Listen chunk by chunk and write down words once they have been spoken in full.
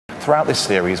Throughout this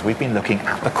series, we've been looking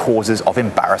at the causes of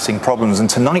embarrassing problems, and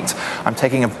tonight I'm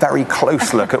taking a very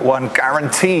close look at one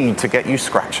guaranteed to get you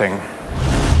scratching.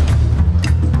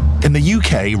 In the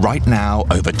UK right now,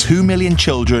 over 2 million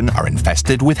children are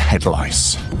infested with head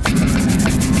lice.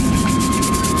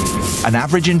 An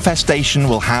average infestation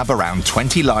will have around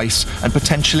 20 lice and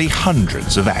potentially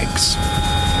hundreds of eggs.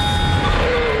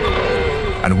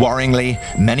 And worryingly,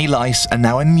 many lice are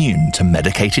now immune to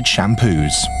medicated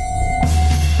shampoos.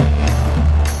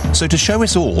 So to show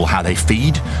us all how they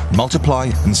feed, multiply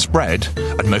and spread,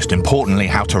 and most importantly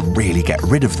how to really get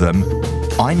rid of them,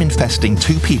 I'm infesting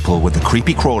 2 people with the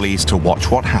creepy crawlies to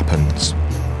watch what happens.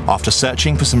 After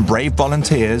searching for some brave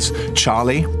volunteers,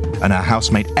 Charlie and her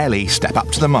housemate Ellie step up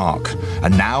to the mark,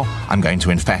 and now I'm going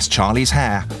to infest Charlie's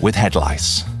hair with head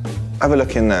lice. Have a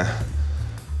look in there.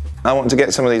 I want to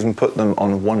get some of these and put them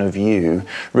on one of you,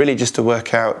 really just to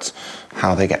work out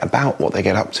how they get about, what they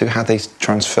get up to, how they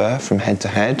transfer from head to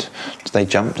head. Do they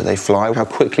jump? Do they fly? How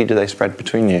quickly do they spread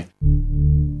between you?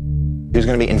 Who's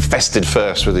going to be infested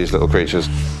first with these little creatures?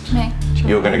 Me.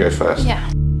 You're going to go first?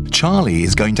 Yeah. Charlie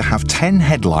is going to have 10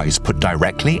 head lice put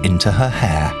directly into her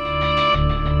hair.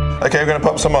 Okay, we're going to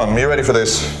pop some on. Are you ready for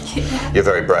this? Yeah. You're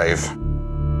very brave.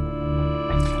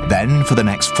 Then, for the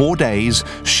next 4 days,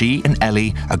 she and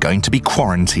Ellie are going to be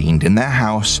quarantined in their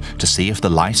house to see if the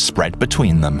lice spread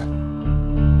between them.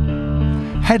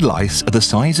 Head lice are the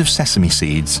size of sesame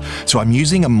seeds, so I'm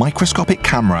using a microscopic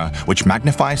camera which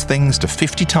magnifies things to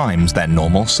 50 times their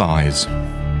normal size.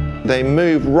 They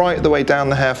move right the way down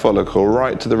the hair follicle,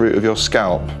 right to the root of your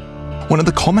scalp. One of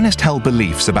the commonest held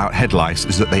beliefs about head lice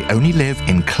is that they only live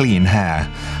in clean hair.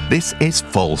 This is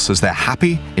false, as they're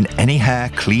happy in any hair,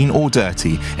 clean or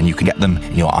dirty, and you can get them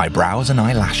in your eyebrows and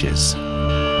eyelashes.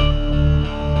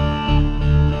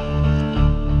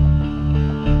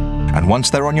 And once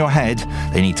they're on your head,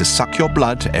 they need to suck your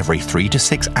blood every 3 to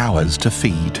 6 hours to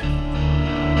feed.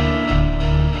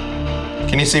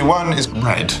 Can you see one is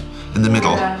red in the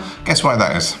middle? Yeah. Guess why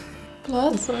that is?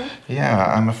 Blood?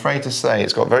 Yeah, I'm afraid to say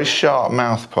it's got very sharp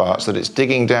mouth parts that it's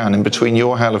digging down in between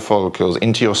your hair follicles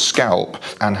into your scalp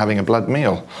and having a blood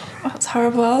meal. That's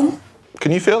horrible.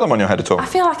 Can you feel them on your head at all? I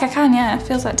feel like I can, yeah. It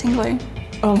feels like tingling.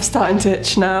 Oh, I'm starting to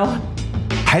itch now.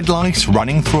 Head lice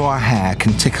running through our hair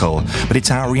can tickle, but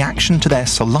it's our reaction to their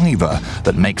saliva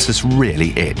that makes us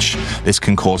really itch. This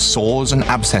can cause sores and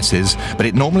abscesses, but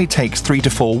it normally takes 3 to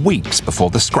 4 weeks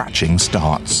before the scratching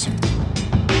starts.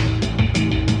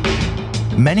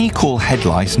 Many call head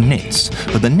lice nits,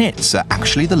 but the nits are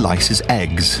actually the lice's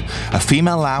eggs. A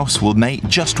female louse will mate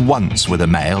just once with a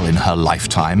male in her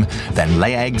lifetime, then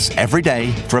lay eggs every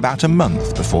day for about a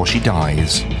month before she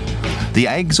dies. The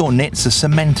eggs or nits are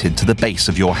cemented to the base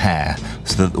of your hair,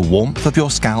 so that the warmth of your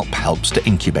scalp helps to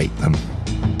incubate them.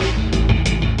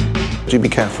 Do be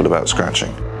careful about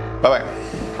scratching. Bye-bye.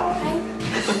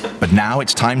 But now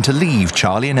it's time to leave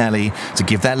Charlie and Ellie to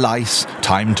give their lice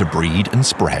time to breed and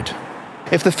spread.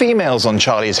 If the females on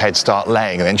Charlie's head start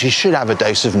laying, then she should have a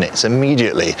dose of nits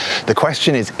immediately. The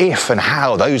question is if and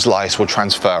how those lice will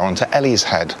transfer onto Ellie's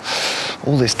head.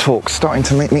 All this talk's starting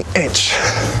to make me itch.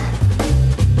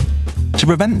 To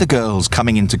prevent the girls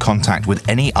coming into contact with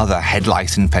any other head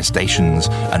lice infestations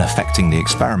and affecting the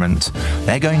experiment,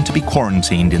 they're going to be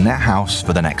quarantined in their house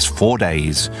for the next 4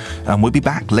 days. And we'll be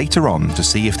back later on to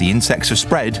see if the insects have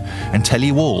spread and tell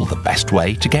you all the best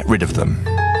way to get rid of them.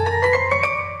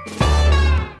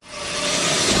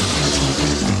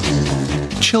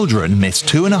 Children miss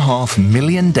 2.5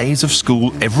 million days of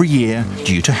school every year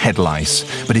due to head lice.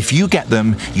 But if you get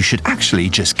them, you should actually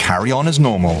just carry on as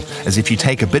normal, as if you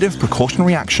take a bit of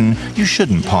precautionary action, you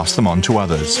shouldn't pass them on to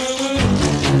others.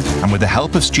 And with the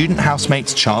help of student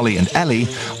housemates Charlie and Ellie,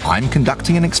 I'm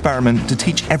conducting an experiment to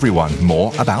teach everyone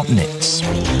more about nits.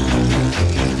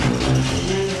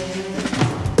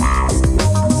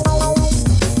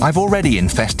 I've already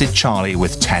infested Charlie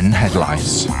with 10 head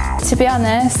lice. To be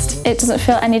honest, it doesn't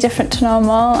feel any different to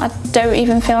normal. I don't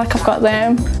even feel like I've got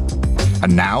them.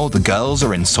 And now the girls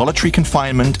are in solitary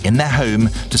confinement in their home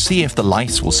to see if the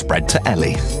lice will spread to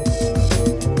Ellie.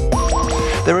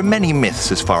 There are many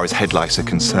myths as far as head lice are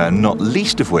concerned, not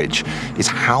least of which is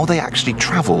how they actually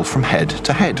travel from head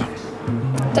to head.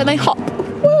 Don't they hop?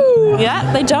 Woo!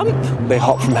 Yeah, they jump. They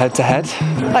hop from head to head.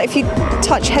 Like if you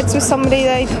touch heads with somebody,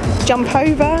 they jump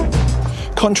over.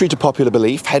 Contrary to popular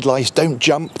belief, head lice don't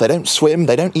jump, they don't swim,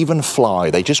 they don't even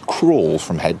fly, they just crawl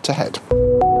from head to head.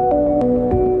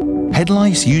 Head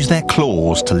lice use their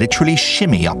claws to literally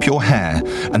shimmy up your hair,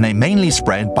 and they mainly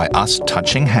spread by us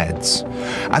touching heads.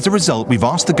 As a result, we've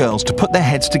asked the girls to put their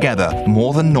heads together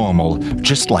more than normal,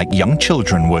 just like young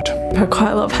children would. I've had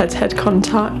quite a lot of head-to-head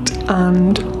contact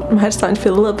and my head's starting to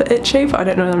feel a little bit itchy, but I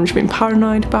don't know whether I'm just being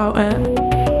paranoid about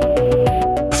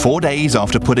it. 4 days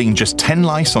after putting just 10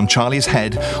 lice on Charlie's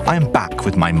head, I am back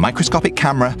with my microscopic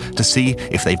camera to see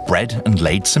if they've bred and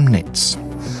laid some nits.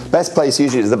 Best place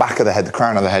usually is the back of the head, the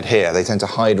crown of the head here. They tend to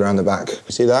hide around the back.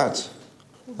 You see that?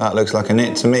 That looks like a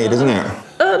nit to me, doesn't it?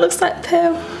 Oh, it looks like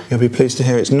poo. You'll be pleased to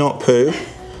hear it's not poo.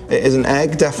 It is an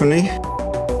egg, definitely.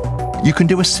 You can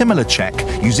do a similar check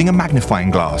using a magnifying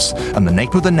glass, and the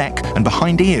nape of the neck and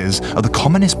behind ears are the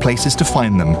commonest places to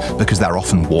find them because they're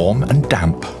often warm and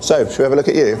damp. So, should we have a look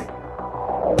at you?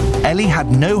 Ellie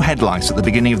had no head lice at the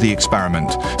beginning of the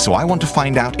experiment, so I want to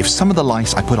find out if some of the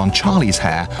lice I put on Charlie's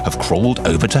hair have crawled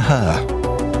over to her.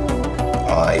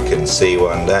 I can see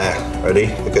one there. Ready?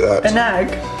 Look at that. An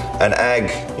egg? An egg.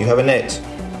 You have a nit.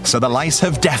 So the lice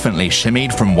have definitely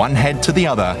shimmied from one head to the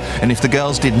other, and if the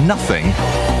girls did nothing,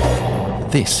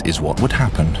 this is what would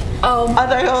happen. Oh, are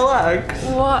they all eggs?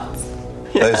 What?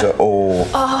 Those are all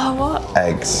What?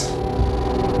 eggs.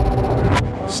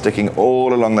 Sticking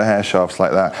all along the hair shafts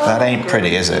like that. That ain't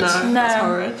pretty, is it? No, that's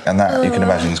horrid. And that, you can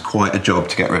imagine, is quite a job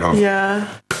to get rid of. Yeah.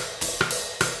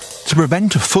 To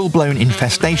prevent a full-blown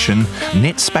infestation,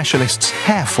 nit specialists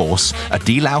Hairforce are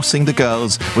delousing the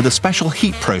girls with a special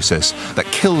heat process that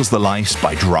kills the lice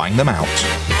by drying them out.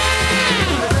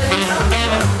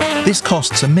 This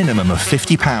costs a minimum of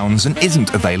 £50 and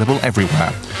isn't available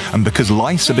everywhere. And because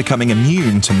lice are becoming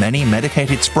immune to many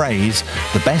medicated sprays,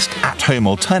 the best at-home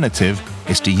alternative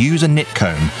is to use a nit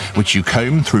comb, which you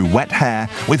comb through wet hair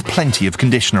with plenty of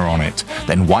conditioner on it,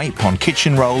 then wipe on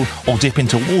kitchen roll or dip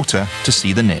into water to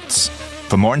see the nits.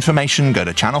 For more information, go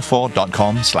to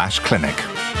channel4.com/clinic.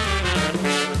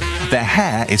 Their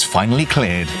hair is finally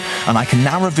cleared, and I can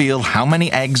now reveal how many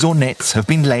eggs or nits have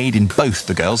been laid in both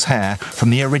the girls' hair from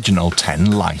the original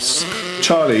 10 lice.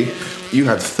 Charlie, you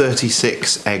had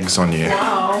 36 eggs on you.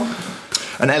 Wow.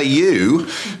 And Ellie, you,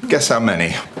 guess how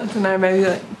many? I don't know, maybe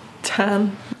like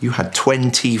 10. You had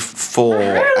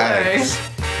 24 eggs.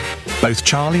 Both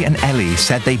Charlie and Ellie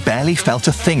said they barely felt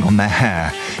a thing on their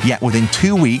hair, yet within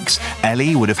 2 weeks,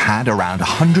 Ellie would have had around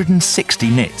 160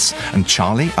 nits and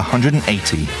Charlie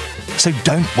 180. So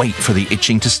don't wait for the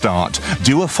itching to start.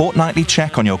 Do a fortnightly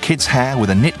check on your kids' hair with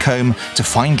a nit comb to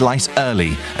find lice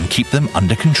early and keep them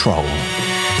under control.